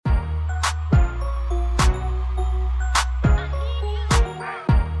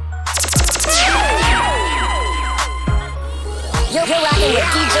You're rocking with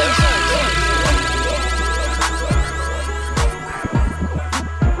DJ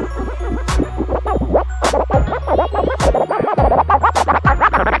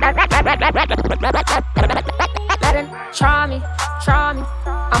Let him try me.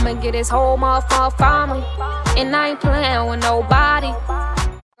 I'ma get his whole motherfucking family. And I ain't playing with nobody.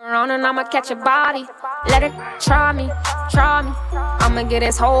 Around and I'ma catch a body. Let it try me. I'ma get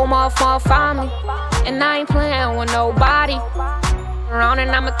his whole motherfucking family. And I ain't playing with nobody. Around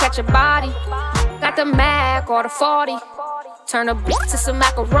and I'ma catch a body. Got the Mac or the 40. Turn a bitch to some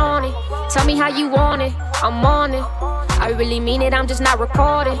macaroni. Tell me how you want it, I'm on it. I really mean it, I'm just not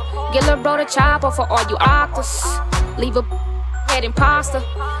recording. Get lil' bro the chopper for all you actors. Leave a head imposter.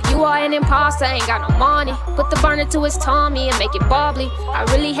 You are an imposter, ain't got no money. Put the burner to his tummy and make it bubbly. I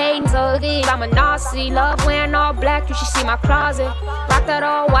really hate ugly, I'm a Nazi. Love wearing all black, you should see my closet. Rock that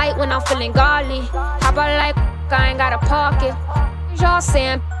all white when I'm feeling godly. Hop out like I ain't got a pocket. Y'all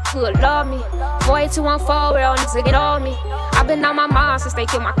saying could love me. 4214, real niggas get on me. I've been on my mind since they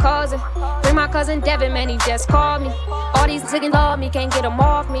killed my cousin. Bring my cousin Devin, man, he just called me. All these niggas love me, can't get him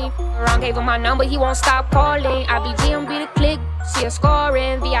off me. Ron gave him my number, he won't stop calling. I be GMB the click, see a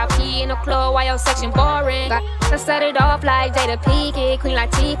scoring. VIP in the club, while your section boring. Got to set it off like Jada Pinkett. Queen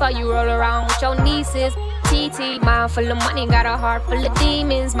Latifah, you roll around with your nieces. TT, mind full of money, got a heart full of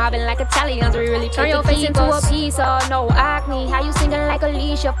demons. Mobbing like Italians, we really turn your face into a pizza. No acne, how you singing like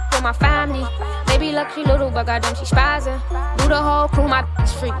Alicia with my family? Baby lucky little, but goddamn she spazzing. Do the whole crew, my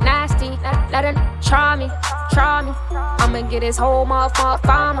bitch freak nasty. Let her try me. I'ma get his whole motherfucking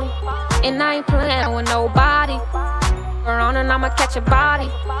family. And I ain't playing with nobody. Around and I'ma catch a body.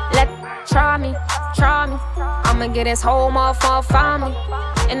 Let try me. I'ma get his whole motherfucking family.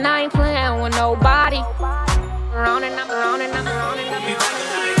 And I ain't playing with nobody. Around and I'm.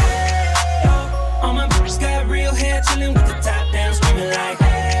 All my bitches got real hair, chillin' with the top down, screaming like,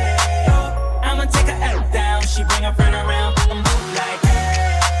 hey, yo. I'ma take her out down, she bring her friend around, I'm move like,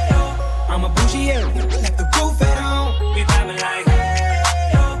 hey, yo. I'm a bougie, yeah, like the roof at home. We vibing like,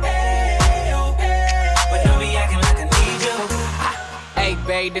 hey, yo, but don't be acting like I need you. Hey,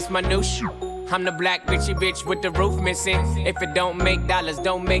 babe, this my new shoe. I'm the black bitchy bitch with the roof missing. If it don't make dollars,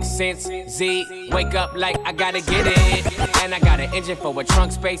 don't make sense. Z, wake up like I gotta get it. And I got an engine for a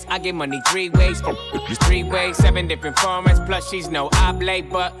trunk space. I get money 3 ways. 3 ways, 7 different formats. Plus she's no oblate,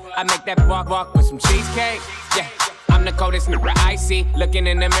 but I make that walk with some cheesecake. Yeah, I'm the coldest nigga I see. Looking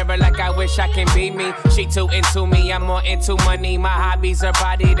in the mirror like I wish I can be me. She too into me, I'm more into money. My hobbies, her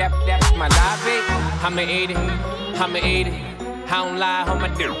body, that's my lobby. I'ma eat it. I don't lie, hold my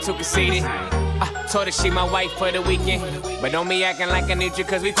dick too conceited. I told her she my wife for the weekend. But don't be acting like I need you,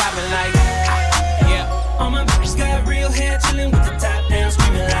 cause we poppin' like, yeah. All my bitches got real hair, chillin' with the top down,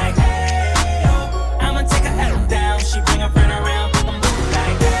 screaming like, hey, yo. I'ma take her out down, she bring her friend around, I'm moving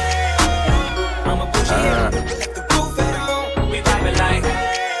like, hey, yo. I'm a bougie, yeah, like the roof at home. We vibing like,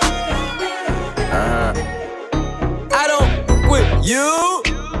 I don't with you.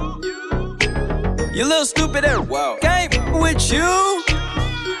 You little stupid ass. Wow. Can't with you.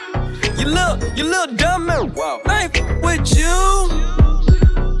 You little dumb ass. Wow. I ain't with you.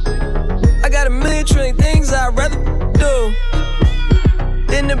 I got a million trillion things I'd rather do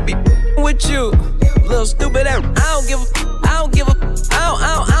than to be with you. Little stupid ass. I don't give a.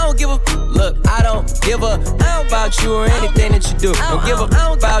 Look, I don't give a about you or anything that you do. Don't give a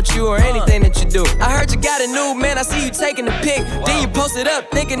about you or anything that you do. I heard you got a new man, I see you taking the pic. Then you post it up,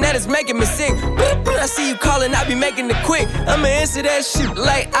 thinking that it's making me sick. I see you calling, I be making it quick. I'ma answer that shit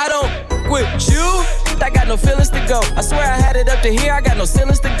like I don't with you. I got no feelings to go. I swear I had it up to here, I got no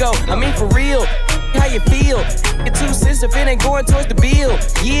ceilings to go. I mean for real, how you feel? Get 2 cents if it ain't going towards the bill.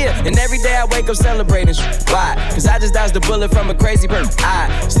 Yeah, and every day I wake up celebrating. Why? Cause I just dodged a bullet from a crazy person. I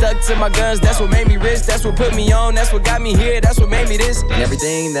stuck to my guns, that's what made me rich. That's what put me on, that's what got me here. That's what made me this. And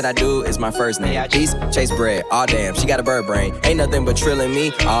everything that I do is my first name. East, chase bread, aw damn, she got a bird brain. Ain't nothing but trilling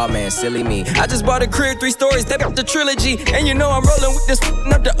me, aw man, silly me. I just bought a crib, 3 stories, that the trilogy. And you know I'm rolling with this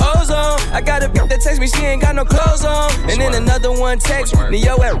up the ozone. I got a bitch that text me, she ain't got no clothes on. And then another one text me,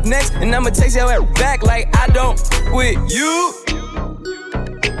 yo ass next. And I'ma text your ass back like I don't with you.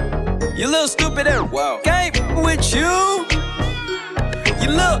 You little stupid ass. Wow. Can't with you.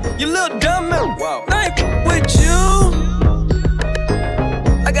 You little dumb ass. Wow. I ain't with you.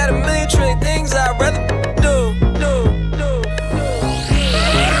 I got a million trillion things I'd rather do.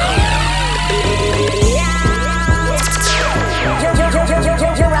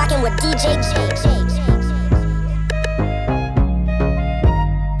 You're rocking with DJ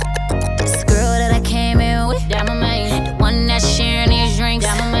This girl that I came in with, that my main. The one that's sharing these drinks,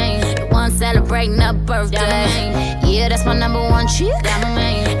 that my main. The one celebrating a birthday, yeah. Yeah, that's my number one chick. Diamond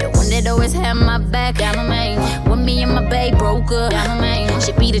man, the one that always had my back. Diamond man, when me and my babe broke up. Diamond man,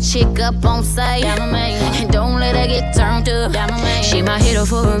 she beat a chick up on sight. Diamond man, and don't let her get turned up. Diamond man, she my hero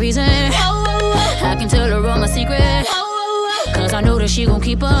for a reason. I can tell her all my secrets, cause I know that she gon'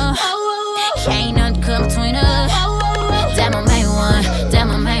 keep her. Ain't nothing come between us. That my main one, that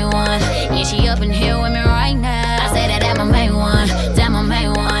my main one. Yeah, she up in here with me right now. I say that my main one, that my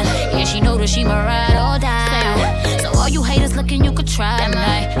main one. Yeah, she know that she my ride or die. So all you haters looking, you could try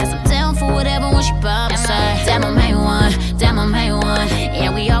tonight. Cause I'm down for whatever when she by my side. That my main one, that my main one.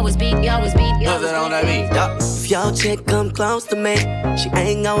 Yeah, we always beat, we always beat. Put it on that beat, yeah. If your chick come close to me, she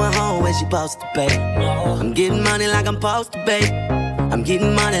ain't going home when she supposed to pay. I'm getting money like I'm supposed to pay. I'm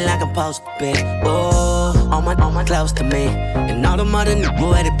getting money like I'm supposed to pay. Oh, all my close to me, and all the mother niggas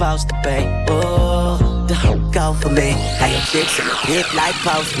where they supposed to pay. Oh, the hoe go for me. How your chicks in the pit like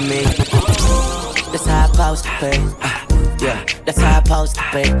post to me. That's how I supposed to pay. Yeah, that's how I supposed to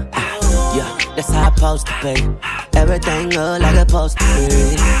pay. Yeah, that's how I supposed to pay. Everything look like it's supposed to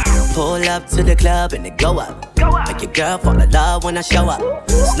be. Pull up to the club and it go up. Make your girl fall in love when I show up.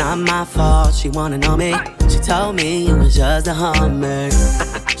 It's not my fault, she wanna know me. She told me it was just a Hummer.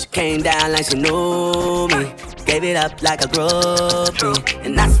 She came down like she knew me. Gave it up like a groupie.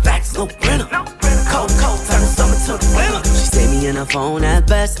 And that's facts, no printer. Cold, turn the summer to the winter. She saved me in her phone as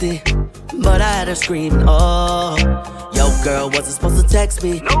bestie, but I had her screaming, oh. Yo, girl, wasn't supposed to text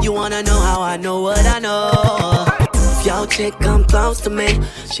me. You wanna know how I know what I know? If your chick come close to me,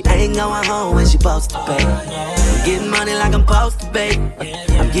 she ain't going home when she supposed to pay. I'm getting money like I'm supposed to pay.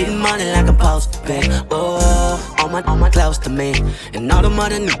 I'm getting money like I'm supposed to pay. Oh, all my close to me, and all the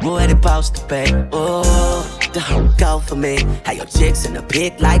money niggas where they supposed to pay. Oh, the hoe go for me. How your chicks in the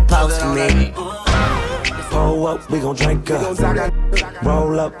pit like post for me. Pull up, we gon' drink up.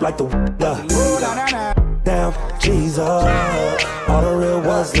 Roll up like the damn, Jesus. All the real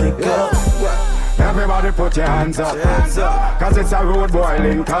ones link up. Everybody put your hands up, cause it's a road boy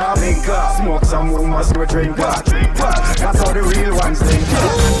link up. Smoke some rumors, we drink up. That's how the real ones link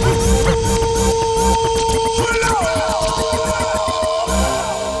up.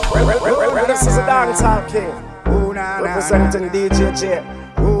 This is a dancehall king, representing DJ J.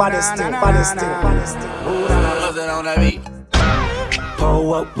 Baddest thing. Put it on that beat.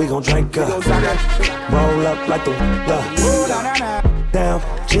 Pull up, we gon' drink up. Roll up like the damn,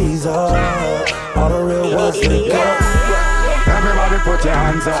 Jesus. All the real ones link up. Everybody put your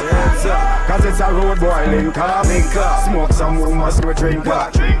hands up, cause it's a road boy link up. Smoke some rumors, we drink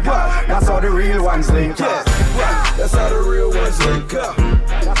up. That's how the real ones link up. That's how the real ones link up.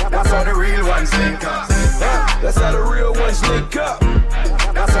 That's how the real ones link up. That's how the real ones link up.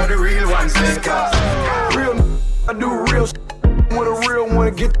 That's how the real ones link up. Real I do real when a real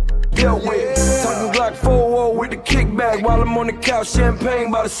one get dealt with. Talking Glock 4-0 with the kickback while I'm on the couch,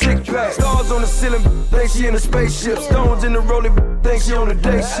 champagne by the 6-pack. Stars on the ceiling, think she in a spaceship. Stones in the rolling, think she on a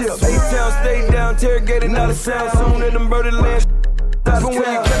day shift. A-Town, stay down, interrogated, not a sound. Soon in the murder land. That's when you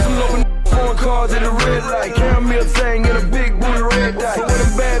catch them loving foreign cars at the red light. Caramel thing in a big booty red dye. So when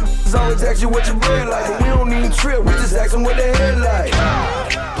them bad bitches always ask you what your bread like, but we don't even trip, we just ask them what their head like.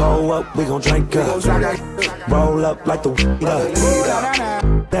 Pull up, we gon' drink up. Roll up like the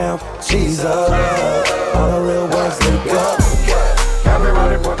damn, Jesus. All the real ones link up.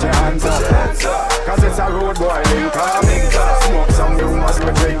 Everybody put your hands up, cause it's a road boy link up. Smoke some rumors,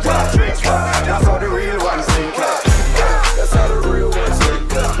 we drink up. That's how the real ones link up. That's how the real ones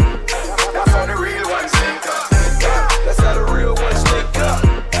link up. That's how the real ones link up. That's how the real ones link up.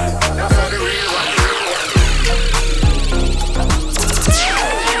 That's how the real ones link up.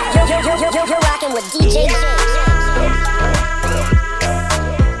 You're rocking with DJ J.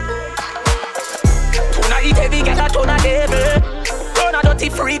 Tonight heavy gal a turn a devil, turn a dirty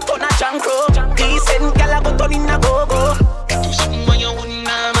freak, turn a jankro. Decent gal a go turn in a go-go. Do something when you wouldn't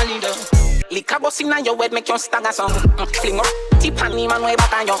normally do. Lick a bus inna your head, make you stagger some. Fling up, tip and him and way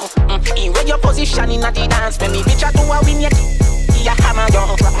back on you. In where your position inna the dance, when me bitch a do a win yet. Ya hammer you,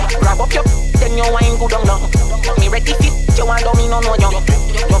 grab up your, then you wine good on down. Me ready fit, you want do me no know you.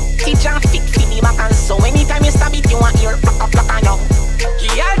 Teach and fit for the back and so anytime you stab it, you want ear pluck on you.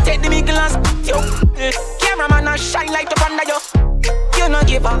 Y'all take the middle and you. Cameraman a shine light up under you. You no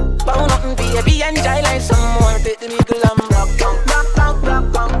give up, bow nothing baby, enjoy life some more. Take the middle and rock down, rock down,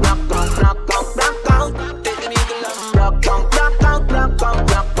 rock down, rock down, rock down, rock down. Take the middle and rock down, rock down, rock down,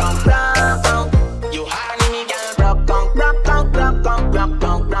 rock down, rock down. You honey me girl, rock down, rock down, rock down, rock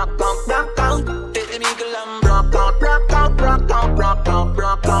down, rock down, rock down. Take the middle and rock down, rock down, rock down, rock down,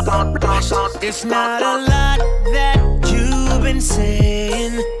 rock down, rock down. It's not a lot that you've been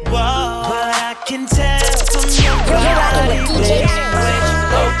saying, but I can tell from your DJ J.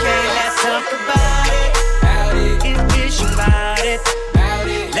 Okay, let's talk about it. If it's about it.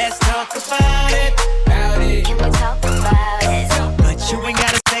 Let's talk about it. Can we talk about it? But you ain't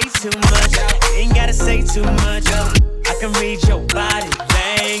gotta say too much. Ain't gotta say too much. I can read your body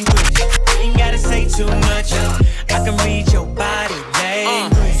language. Ain't gotta say too much. I can read your body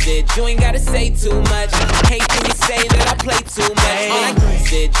language. Said you ain't gotta say too much. Hate when you say that I play too much.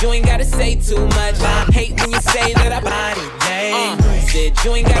 Said you ain't gotta say too much. Hate when you say that I body language. Said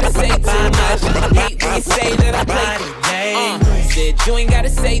you ain't gotta say too much. Hate when you say that I play. Said you ain't gotta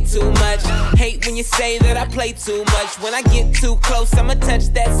say too much. Hate when you say that I play too much. When I get too close, I'ma touch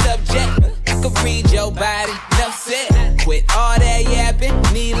that subject. I can read your body, enough said. Quit all that yapping,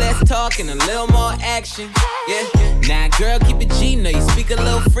 need less talk and a little more action. Yeah, now girl, keep it G, know you speak a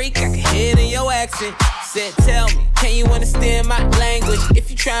little freak, I can hear it in your accent. Said, tell me, can you understand my language? If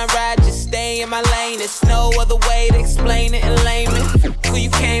you try and ride, just stay in my lane. There's no other way to explain it in layman. Who you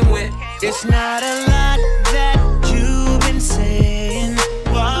came with? It's not a lot that you've been saying,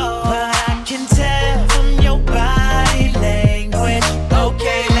 whoa, but I can tell from your body language.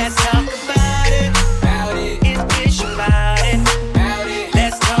 Okay, let's talk about it. It's about it.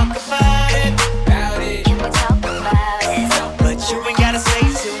 Let's talk about it. Can we talk about it? But you ain't gotta say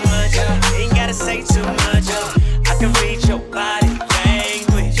too much. Ain't gotta say too much. I can read your body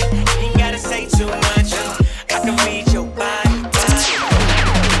language. Ain't gotta say too much. I can read your body.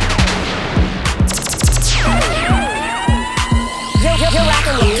 You're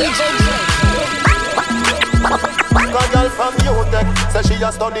rocking with DJ J. A girl from UTech, say she a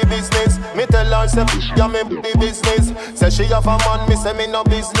study business. Me tell her, say, yeah, me the business. Say she have a man, me say me no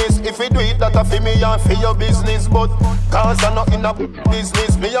business. If you do it, that a for me and for your business. But cause I'm not in a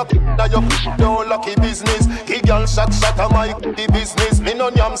business. Me a now your don't lucky business. He girl shot a my the business. Me no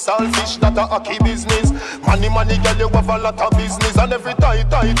yam selfish, that a hockey business. Money, girl, you have a lot of business. And every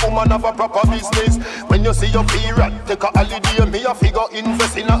tight woman have a proper business. When you see your period, take a holiday. Me a figure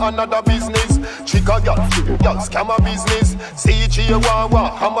invest in another business. Chica girl, scam a business. CG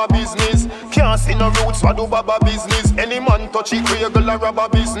Wawa, I'm a business. Can't see no roots, what do baba business. Any man touch it, girl a rubber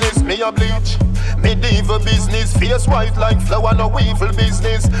business. Me a bleach, medieval business. Face white like flower, no evil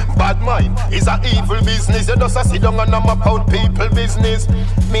business. Bad mind is a evil business. You just a sit down and I'm about people business.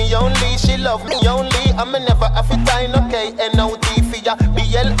 Me only, she love me only. I'm never have to tie no K-N-O-T for ya.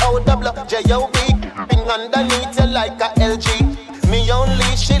 B-L-O-W-J-O-B. Ping underneath you like a LG. Me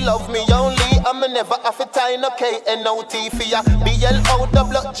only, she love me only. I'm never have to tie no K-N-O-T for ya.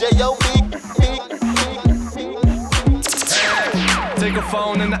 B-L-O-W-J-O-B. Take a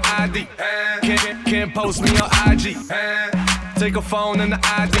phone and the ID. Can't post me on IG. Take a phone and the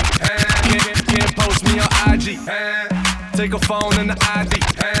ID. Can't post me on IG. Take a phone and the ID.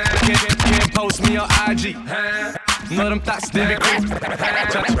 Can't post me on IG. Know them thoughts did it.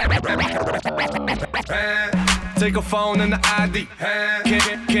 Take a phone and the ID.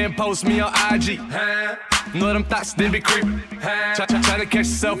 Can't post me on IG. Know them thoughts did be creepin'. Try to catch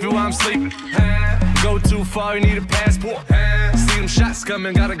yourself while I'm sleeping. Go too far, you need a passport. See them shots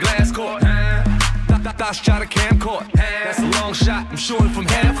coming, got a glass court. Thoughts try to camcord. That's a long shot, I'm shooting from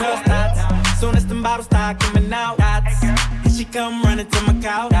half court. Soon as them bottles start coming out, and she come running to my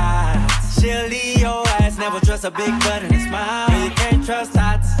couch. She'll leave your ass, never trust a big butt and a smile. Yeah, you can't trust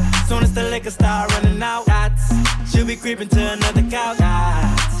that. Soon as the liquor start running out, she'll be creeping to another couch.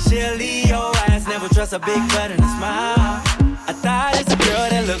 She'll leave your ass, never trust a big butt and a smile. I thought it's a girl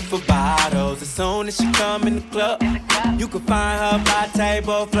that look for bottles. As soon as she come in the club, you can find her by the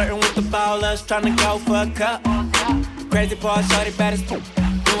table, flirting with the ballers, trying to go for a cup. The crazy part, shorty bad as poop.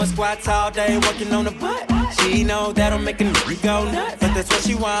 Doing squats all day, working on the butt. She know that'll make a nigga go nuts, but that's what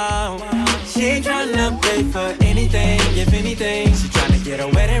she want. She ain't tryna pay for anything, if anything. She tryna get a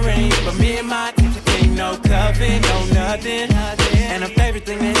wedding ring, but me and my ain't no coven, no nothing. And her favorite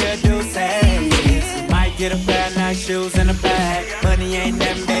thing to hear do say is might get a pair of nice shoes in a bag. Money ain't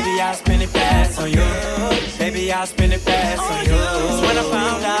nothing, baby, I'll spend it fast on you. Baby, I'll spend it fast on you. That's when I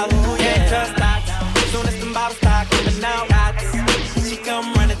found out, can't trust that. Soon as them bottles start coming out, she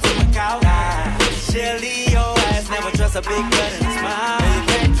come running to my couch. She'll leave your ass, never trust a big butt and a smile. You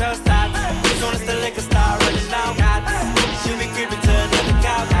can't trust that. As soon as the liquor start running out, she'll be creeping to another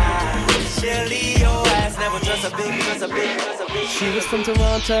couch. She'll leave your ass, never trust a big, trust a big, trust a big. She was from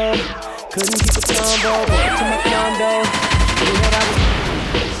Toronto, couldn't keep a combo. Went to my condo.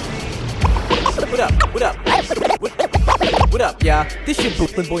 What up, y'all? This your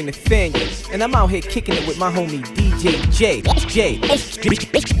Brooklyn boy Nathaniel, and I'm out here kicking it with my homie DJ J.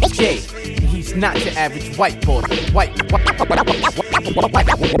 He's not your average white boy. White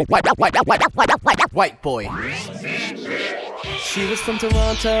boy. She was from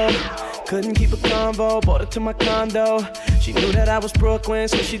Toronto, couldn't keep a convo, brought her to my condo. She knew that I was Brooklyn,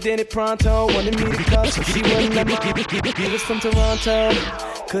 so she did it pronto. Wanted me to cuff, so she wouldn't let me. He was from Toronto,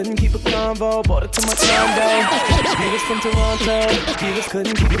 couldn't keep a convo, brought her to my condo. He was from Toronto,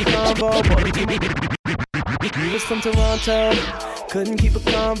 couldn't keep a convo, brought her to my. He was from Toronto, couldn't keep a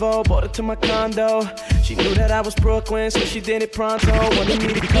convo, brought her to my condo. She knew that I was Brooklyn, so she did it pronto. Wanted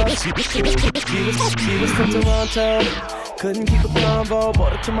me to cuff. He was from Toronto, couldn't keep a convo,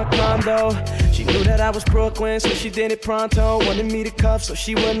 brought her to my condo. She knew that I was Brooklyn, so she did it pronto. Wanted me to cuff, so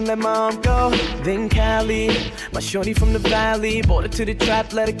she wouldn't let my arm go. Then Cali, my shorty from the valley, brought her to the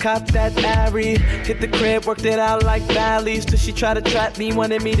trap, let her cop that Ari. Hit the crib, worked it out like valleys, till she tried to trap me,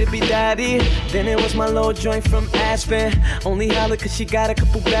 wanted me to be daddy. Then it was my little joint from Aspen, only holler cause she got a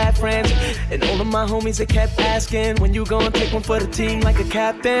couple bad friends. And all of my homies, they kept asking, when you gon' take one for the team like a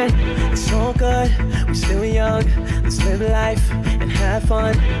captain? It's all good, we still young, let's live life and have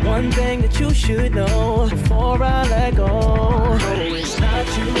fun. One thing that you should know before I let go, oh, it's not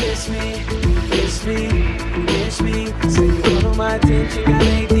you, it's me, it's me, it's me. Say you want on my attention, got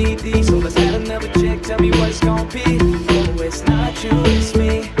ADD, so let's add another check, tell me what it's gon' be. Oh, it's not you, it's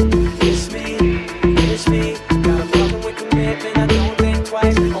me, it's me, it's me. Got a problem with commitment, I don't think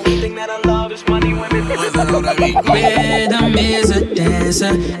twice. Only thing that I love is money, women. Rhythm is a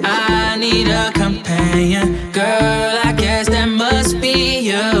dancer, I need a companion. Girl, I guess that must be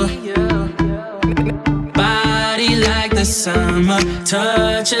you. Body like the summer,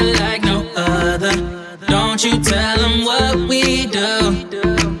 touch it like no other. Don't you tell them what we do.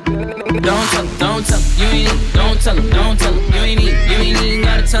 Don't tell them, don't tell them, you ain't need. Don't tell them, don't tell them, you ain't need. You ain't even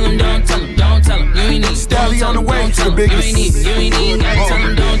gotta tell them, don't tell them, don't tell them, you ain't need. Don't tell them, don't tell them, you ain't need. You ain't even gotta tell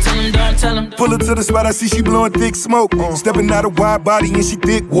them, don't tell them, don't tell them. Pull her to the spot, I see she blowing thick smoke. Stepping out a wide body and she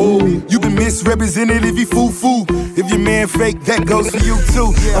thick, whoa. You been misrepresented if you foo-foo. If your man fake, that goes for you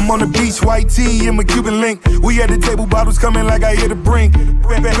too. I'm on the beach, white tee and my Cuban link. We at the table, bottles coming like I hit a brink.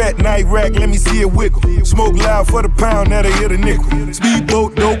 Fat night rack, let me see it wiggle. Smoke loud for the pound, now they hit a nickel.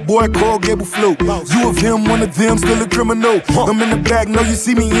 Speedboat, dope boy, Coral Gable float. You of him, one of them, still a criminal. I'm in the back, know you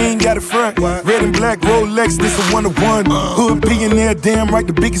see me, you ain't got a front. Red and black Rolex, this a one-of-one. Hood billionaire, damn right,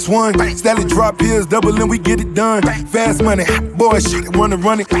 the biggest one. Style drop heels, double and we get it done. Fast money, boy, shit, wanna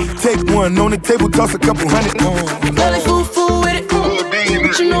run it. Take one, on the table, toss a couple hundred. Girl, like foo-foo with it.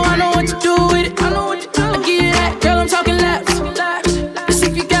 But you know I know what to do with it. I know what to do. I get it that, girl, I'm talking laps. Let's see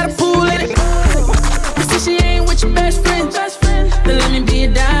if you got a pool in it. But since she ain't with your best friends, then let me be a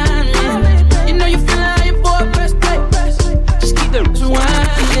diamond. You know you feelin' how your boy press play. Just keep the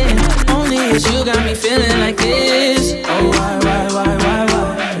rewinding. Only it's you got me feeling like this. Oh, why?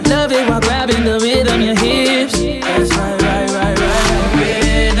 Love it while grabbing the rhythm, your hips. That's right.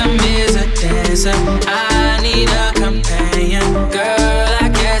 Rhythm is a dancer. I need a companion. Girl, I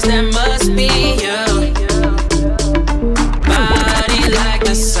guess that must be you. Body like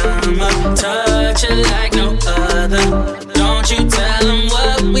the summer, touch it like no other. Don't you tell them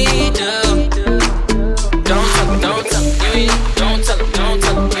what we do. Don't tell them, you ain't need. Don't tell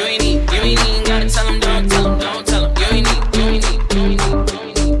them, you ain't need. You ain't even gotta tell them, don't tell them, you ain't need.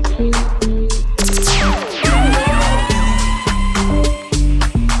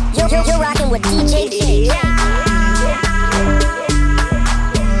 You're rocking with DJ J.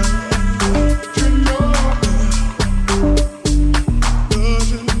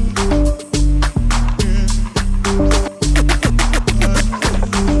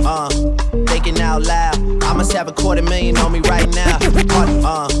 Thinking out loud, I must have a $250,000 on me right now.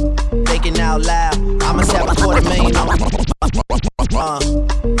 Thinking out loud, I must have a $250,000 on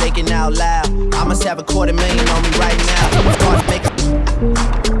me. Thinking out loud, I must have a $250,000 on me right now.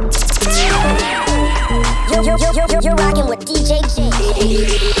 You're rocking with DJ J.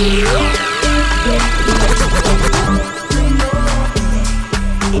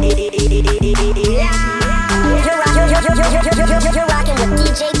 You're rocking with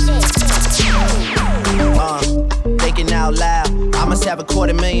DJ J. Thinking out loud, I must have a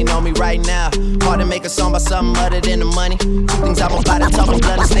 $250,000 on me right now. Hard to make a song about something other than the money. Two things I'm about to talk, I'm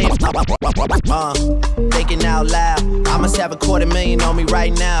bloody staying. Thinking out loud, I must have a $250,000 on me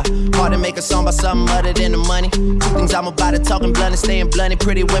right now. Hard to make a song about something other than the money. Two things I'm about to talk, I'm blunt and staying blunt.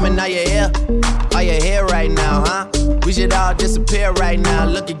 Pretty women, are you here? Are you here right now, huh? We should all disappear right now.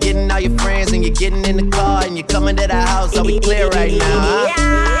 Look, you're getting all your friends and you're getting in the car and you're coming to the house. Are we clear right now, huh?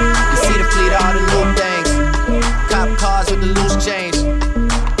 You see the fleet, all the new things. Cop cars with the loose change.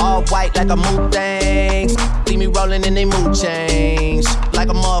 All white like a mood things. See me rolling in they mood change. Like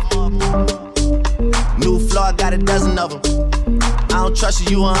a motherfucker. New floor, I got a dozen of them. I don't trust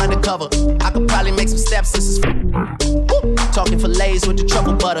you, you are undercover. I could probably make some steps, this is Talking fillets with the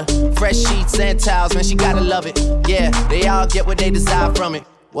truffle butter. Fresh sheets and towels, man, she gotta love it. Yeah, they all get what they desire from it.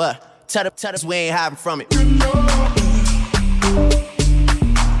 What? Tell us we ain't hiding from it.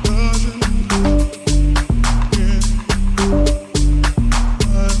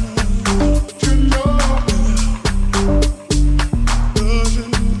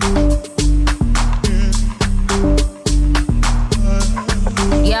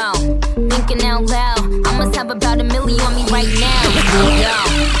 About $1 million on me right now. Yo,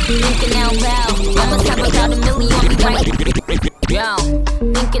 thinking out loud. I'ma have about $1 million on me right now. Yo,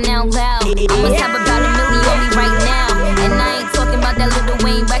 thinking out loud. I'ma have about $1 million on me right now. And I ain't talking about that Lil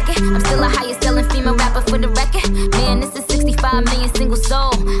Wayne record. I'm still a highest selling female rapper for the record. Man, this is 65 million single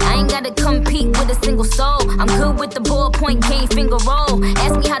soul. I ain't gotta compete with a single soul. I'm good with the ballpoint game finger roll.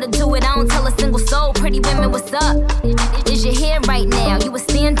 Ask me how to do it, I don't tell a single soul. Pretty women, what's up? Is your hair right now? You a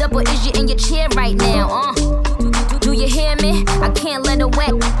stand up or is you in your chair right now? Do you hear me? I can't let a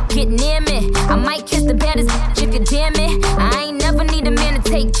wet get near me. I might kiss the baddest bitch if you dare me. I ain't never need a man to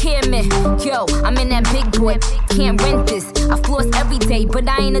take care of me. Yo, I'm in that big boy, can't rent this. I floss every day, but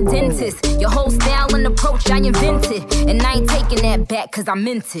I ain't a dentist. Your whole style and approach I invented. And I ain't taking that back cause I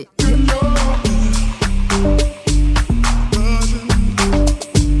meant it.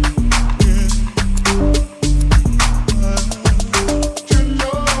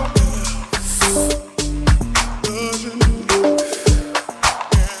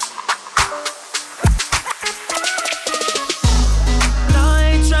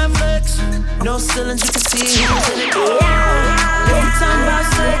 No ceilings, you can see who's in it. Every time about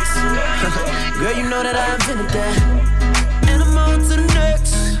sex, girl, you know that I invented that. And I'm on to the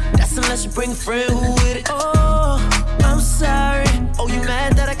next. That's unless you bring a friend who with it. Oh, I'm sorry. Oh, you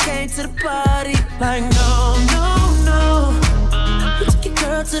mad that I came to the party? Like, no, no, no. We took your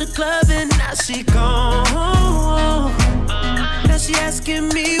girl to the club and now she gone. Now she asking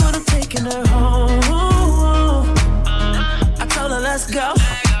me when I'm taking her home. I told her, let's go.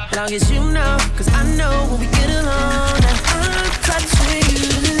 Long as you know, cause I know when we get along that I'm touching you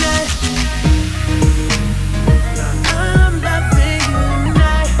tonight. I'm loving you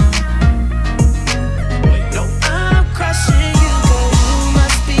tonight. No, I'm crushing you, girl. You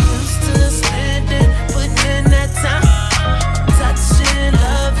must be used to spending, putting in that time. Touching,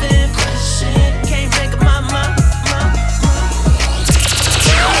 loving, crushing. Can't make up my mind.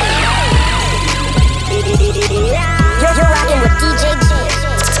 You're rocking with DJ J.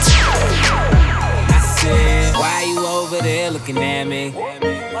 Why you over there looking at me? While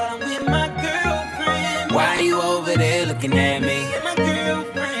I'm with my girlfriend. Why you over there looking at me? My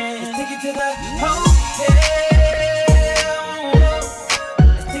girlfriend. Let's take it to the hotel.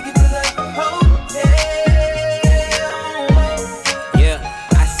 Let's take it to the hotel. Yeah,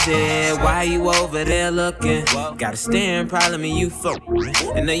 I said, why you over there looking? Got a staring problem and you fuck.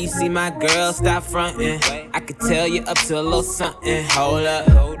 I know you see my girl, stop fronting. I could tell you up to a little something. Hold up,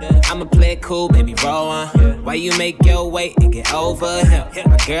 I'ma play it cool, baby, roll on. Why you make your way and get over him?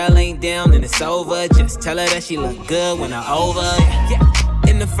 My girl ain't down and it's over. Just tell her that she look good when I'm over.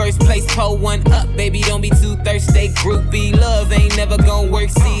 In the first place, pull one up, baby, don't be too thirsty. Groupie love ain't never gon' work.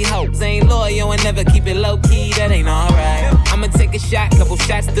 See, hoes ain't loyal and never keep it low key. That ain't alright. I'ma take a shot, couple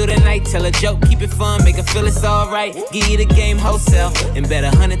shots through the night. Tell a joke, keep it fun, make her feel it's alright. Give you the game wholesale and bet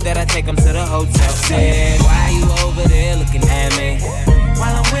 100 that I take them to the hotel. Said, why you over there looking at me?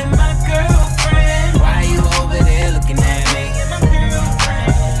 While I'm with my girlfriend. Why you over there looking at me?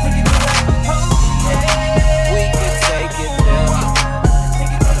 We could take it there.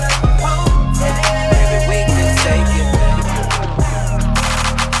 Baby, we could take it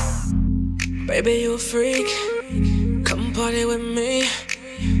there. Baby, you a freak. Come party with me.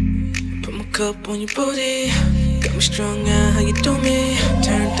 Put my cup on your booty. Got me strung out, how you do me?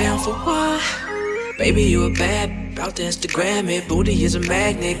 Turn down for what? Baby, you a bad, bout to Instagram it. Booty is a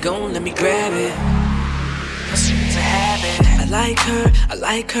magnet, gon' let me grab it. It's a habit. I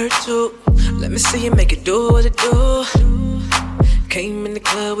like her too. Let me see you make it do what it do. Came in the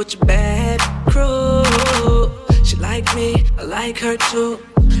club with your bad crew. She like me, I like her too.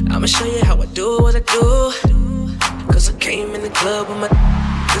 I'ma show you how I do what I do. Cause I came in the club with my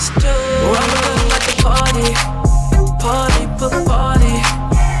this too. I'ma like the party. Party, put party.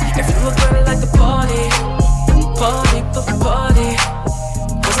 If you look better like the party. Party, put party.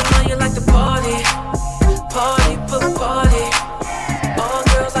 Cause I know you like the party. Party, put party. All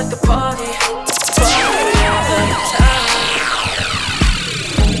girls like the party. Party all the time.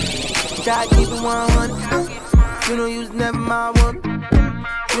 Try to keep it 100. You know you was never my one.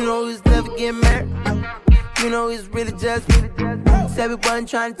 You know we was never getting married. You know it's really just said we wasn't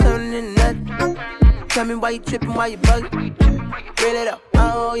trying to turn it into nothing. Tell me why you tripping, why you bugging. Real it up, I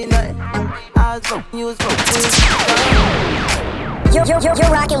don't owe you nothing. I was broke, you was broke. You're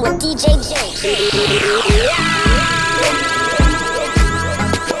rocking with DJ J.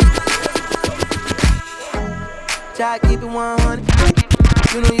 Try to keep it 100.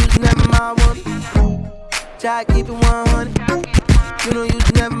 You know you was never my woman. Try to keep it 100. You know you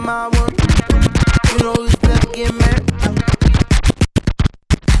was never my woman. You know we was never get married.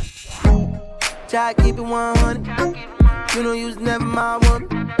 Try to keep it 100. You know you was never my woman.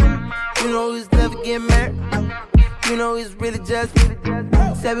 You know we was never get married. You know it's really just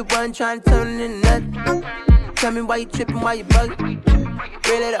said we wasn't trying to turn it into nothing. Tell me why you tripping, why you bugging.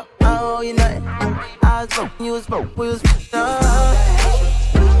 Real it up, I don't owe you nothing. I was broke, you was broke, we was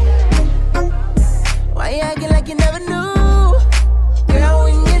Why you acting like you never knew? Girl,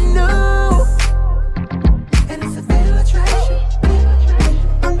 when you knew. And it's a fatal attraction.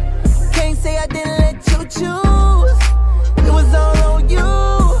 Can't say I didn't let you choose. It was all on you.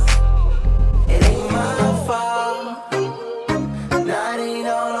 It ain't my fault. Nah, it ain't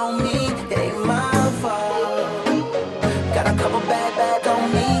all on me. It ain't my fault. Got a couple bad on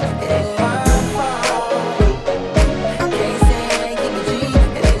me. It ain't my fault. Can't say I ain't keep it G.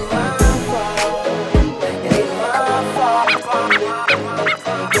 It ain't my fault. It ain't my fault.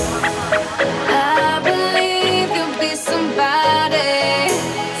 I believe you'll be somebody,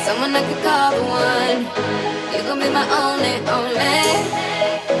 someone I could call the one. You gon' be my only.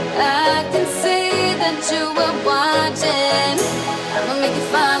 I can see that you were watching. I'ma make you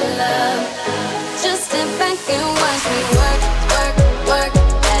fall in love. Just sit back and watch me work, work, work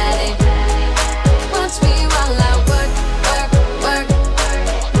at it. Watch me while I work, work, work.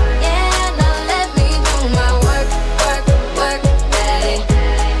 Yeah, now let me do my work, work, work at it.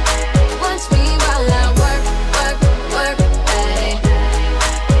 Watch me while I work, work, work at it.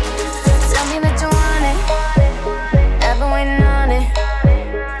 Tell me that you want it. I've been waiting on it.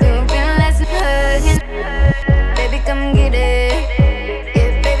 You've been less than hugging. Baby, come get it.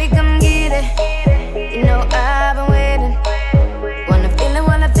 Yeah, baby, come get it. You know I've been waiting. Wanna feel it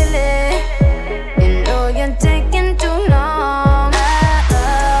while I feel it. You know you're taking too long.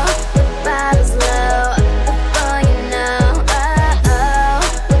 Oh, the bottle's low. Before you know,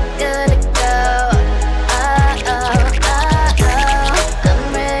 we're good to go. I'm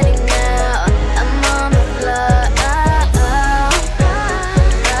ready now. I'm on the floor.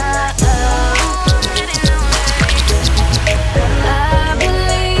 I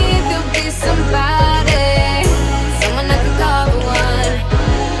believe you'll be somebody, someone I could call the one.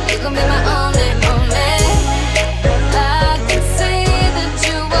 You gon' be my only. I can see that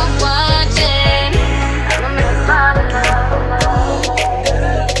you were watching. I'ma make you fall in love.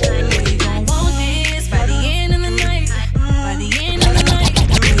 We gon' want this by the end of the night. By the end of the night.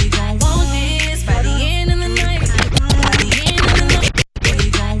 We gon' want this by the end of the night. By the end of the night. We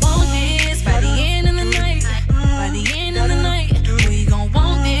gon' want this by the end of the night. By the end of the night. We gon'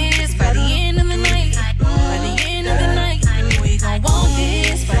 want this by the end of the night. By the end of the night. We gon' want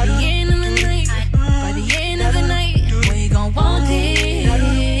this by the end of the night. By the end of the night. We gon' want this.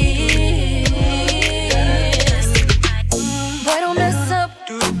 Boy, don't mess up,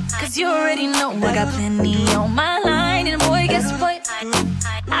 cause you already know I got plenty on my line. And boy, guess what?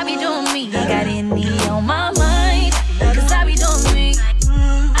 I be doing me, I got any on my mind. Cause I be doing me,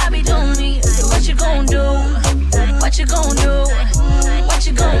 I be doing me. So what you gon' do? What you gon' do? What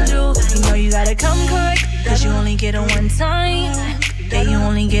you gon' do? You know you gotta come correct, cause you only get it one time. Yeah, you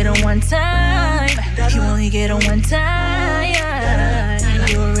only get it one time. You only get it one time.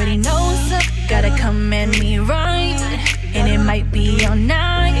 You already know what's up, gotta command me right. And it might be all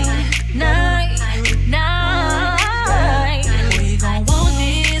night, night, night. We gon' want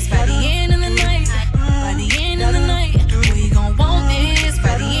this by the end of the night. By the end of the night. We gon' want this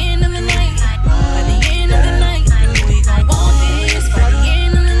by the end of the night. By the end of the night. We gon' want this by the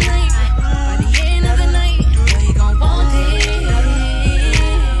end of the night. By the end of the night. We gon' want this.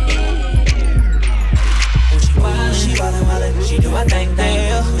 She wildin', wildin', she do her thing,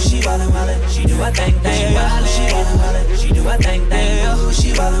 She wildin', wildin', she do her thing, She wildin', wildin', she do her thing, She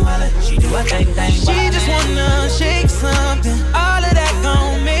wildin', wildin', she do her thing, She just wanna shake something. All of that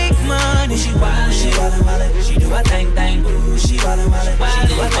gon' make money. She wildin', wildin', she do her thing, She wildin', wildin', she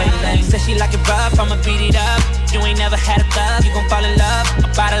do her thing, Said she like it rough, I'ma beat it up. You ain't never had a thug, you gon' fall in love. A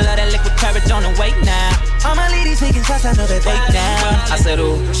bottle of that liquid courage on the way now. All my ladies taking shots, I know that they down. I said,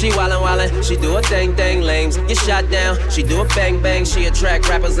 ooh, she wildin', she do a thing, lames get shot down, she do a bang, she attract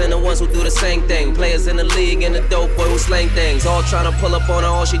rappers and the ones who do the same thing, players in the league and the dope boy who slang things, all tryna pull up on her,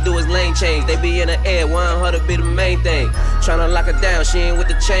 all she do is lane change, they be in the air, want her to be the main thing, tryna lock her down, she ain't with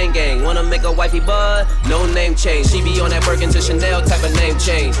the chain gang, wanna make a wifey bud, no name change, she be on that Birkin to Chanel type of name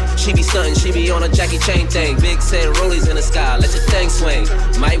change, she be stuntin', she be on a Jackie Chain thing, big set rollies in the sky, let your thing swing,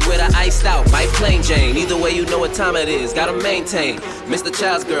 might wear the iced out, might plain Jane, either way you know what time it is, gotta maintain, Mr.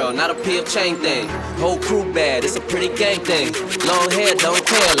 Child's girl, not a P.F. Chain thing, whole crew bad, it's a pretty gang thing, long hair, don't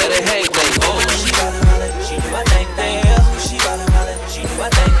care, let it hang thing, oh. She ballin', she do a thing, she ballin', she do a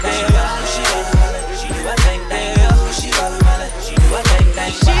thing, she ballin', she do a thing, she ballin', she do a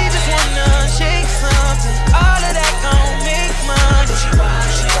thing, she just wanna shake something, all of that gon' make money, she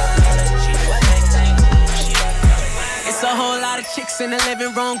ballin', she do a thing, It's a whole lot of chicks in the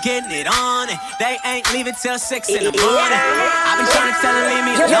living room getting it on, and they ain't leaving till 6 in the morning. I've been trying to tell her leave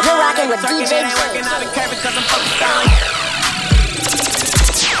me alone. You're rocking with DJ ain't working, I've been curving 'cause I'm focused on you.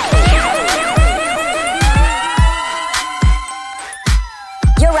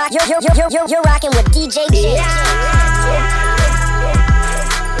 You're rocking with DJ J.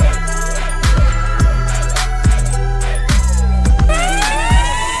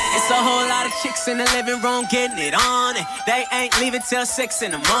 A whole lot of chicks in the living room getting it on, and they ain't leaving till 6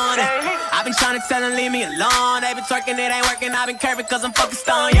 in the morning. I've been trying to tell them leave me alone. They been twerking, it ain't working. I've been curving 'cause I'm focused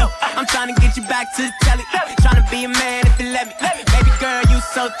on you. I'm trying to get you back to the telly. Trying to be a man if you let me. Baby girl, you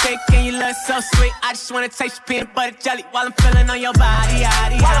so thick and you look so sweet. I just wanna taste your peanut butter jelly while I'm feeling on your body,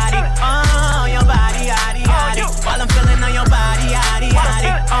 yaddy, yaddy. Oh, your body, yaddy, yaddy. While I'm feeling on your body, yaddy,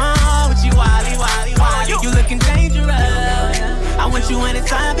 yaddy. Oh, with you, wally, wally, wally. You looking dangerous. I want you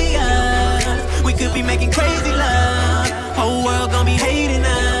anytime be us. We could be making crazy love. Whole world gon' be hating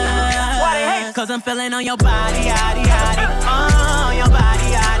us. 'Cause I'm feeling on your body, yaddy, yaddy. Oh, your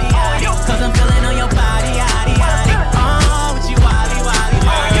body, yaddy, yaddy. 'Cause I'm feeling on your body, yaddy, yaddy. Oh, with you, wally, wally,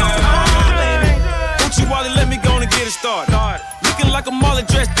 wally. Oh, baby. With you, Wally, let me go and get it started. Looking like a Marlin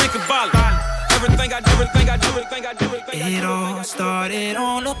dressed, big and volley. Everything I do, everything I do, everything I do, everything I do. It all started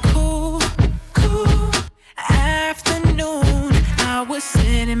on a cool afternoon. I was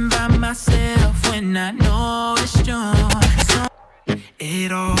sitting by myself when I noticed your song.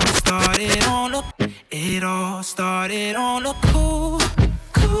 It all started on a cool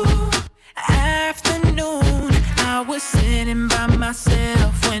afternoon. I was sitting by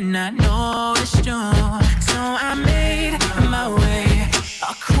myself when I noticed your song. I made my way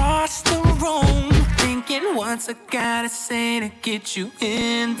across the room, thinking what's I gotta say to get you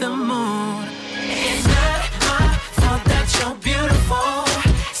in the mood. It's not my fault that you're beautiful.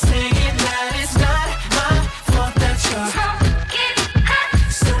 Saying that it's not my fault that you're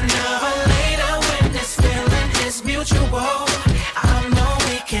sooner or later when this feeling is mutual, I know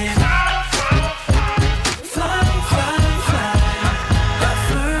we can fly. The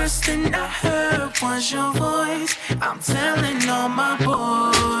first thing I heard was your voice. I'm telling all my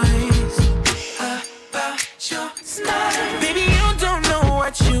boys about your smile. Baby, you don't know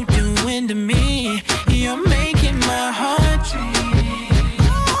what you doing to me. You're making my heart dream.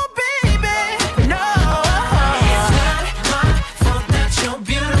 Oh, baby, no. It's not my fault that you're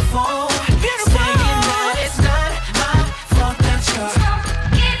beautiful. Saying that it's not my fault that you're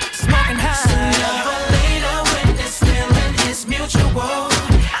smoking high. Sooner or later when this feeling is mutual,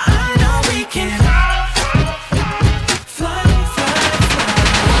 I know we can fly.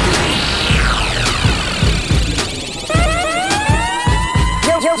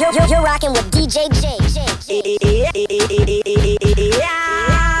 You're rocking with DJ J.